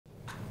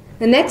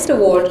The next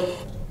award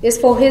is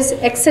for His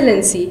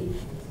Excellency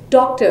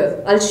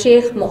Dr.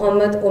 Al-Sheikh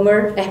Mohammed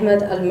Omar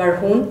Ahmed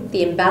Al-Marhoon,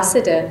 the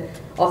Ambassador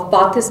of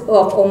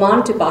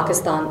Oman to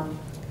Pakistan.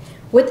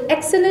 With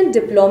excellent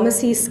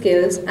diplomacy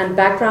skills and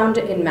background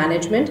in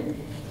management,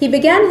 he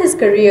began his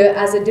career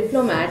as a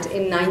diplomat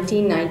in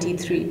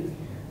 1993,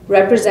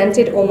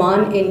 represented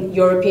Oman in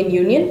European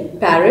Union,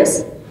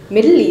 Paris,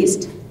 Middle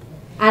East,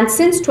 and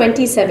since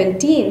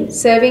 2017,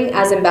 serving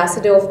as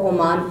Ambassador of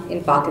Oman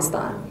in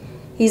Pakistan.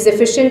 He's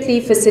efficiently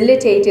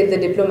facilitated the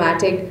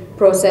diplomatic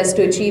process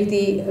to achieve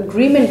the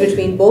agreement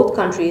between both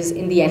countries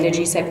in the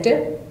energy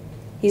sector.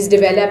 He's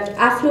developed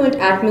affluent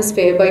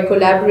atmosphere by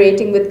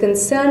collaborating with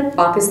concerned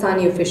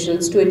Pakistani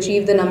officials to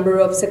achieve the number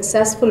of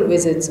successful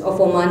visits of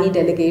Omani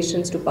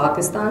delegations to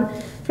Pakistan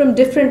from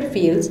different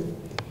fields.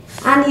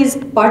 And he's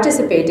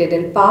participated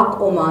in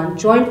Pak-Oman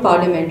Joint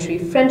Parliamentary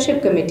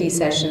Friendship Committee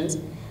sessions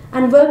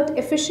and worked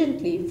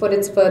efficiently for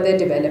its further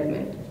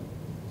development.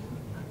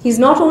 He's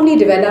not only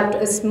developed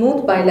a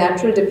smooth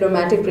bilateral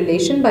diplomatic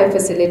relation by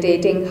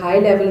facilitating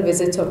high-level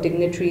visits of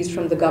dignitaries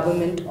from the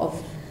government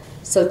of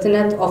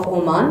Sultanate of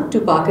Oman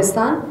to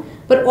Pakistan,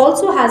 but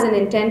also has an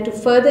intent to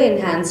further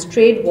enhance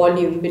trade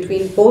volume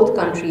between both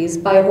countries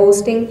by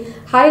hosting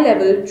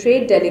high-level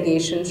trade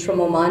delegations from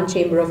Oman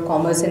Chamber of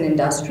Commerce and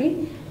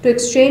Industry to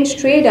exchange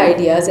trade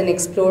ideas and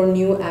explore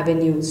new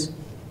avenues.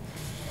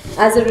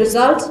 As a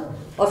result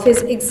of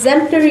his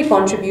exemplary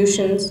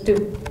contributions to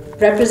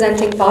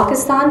representing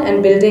Pakistan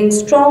and building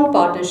strong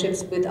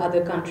partnerships with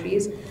other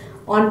countries,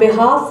 on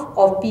behalf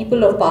of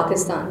people of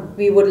Pakistan,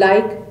 we would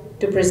like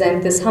to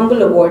present this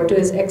humble award to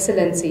His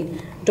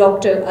Excellency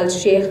Dr.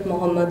 Al-Sheikh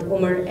Mohammed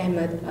Omar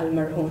Ahmed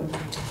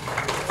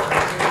Al-Marhoon.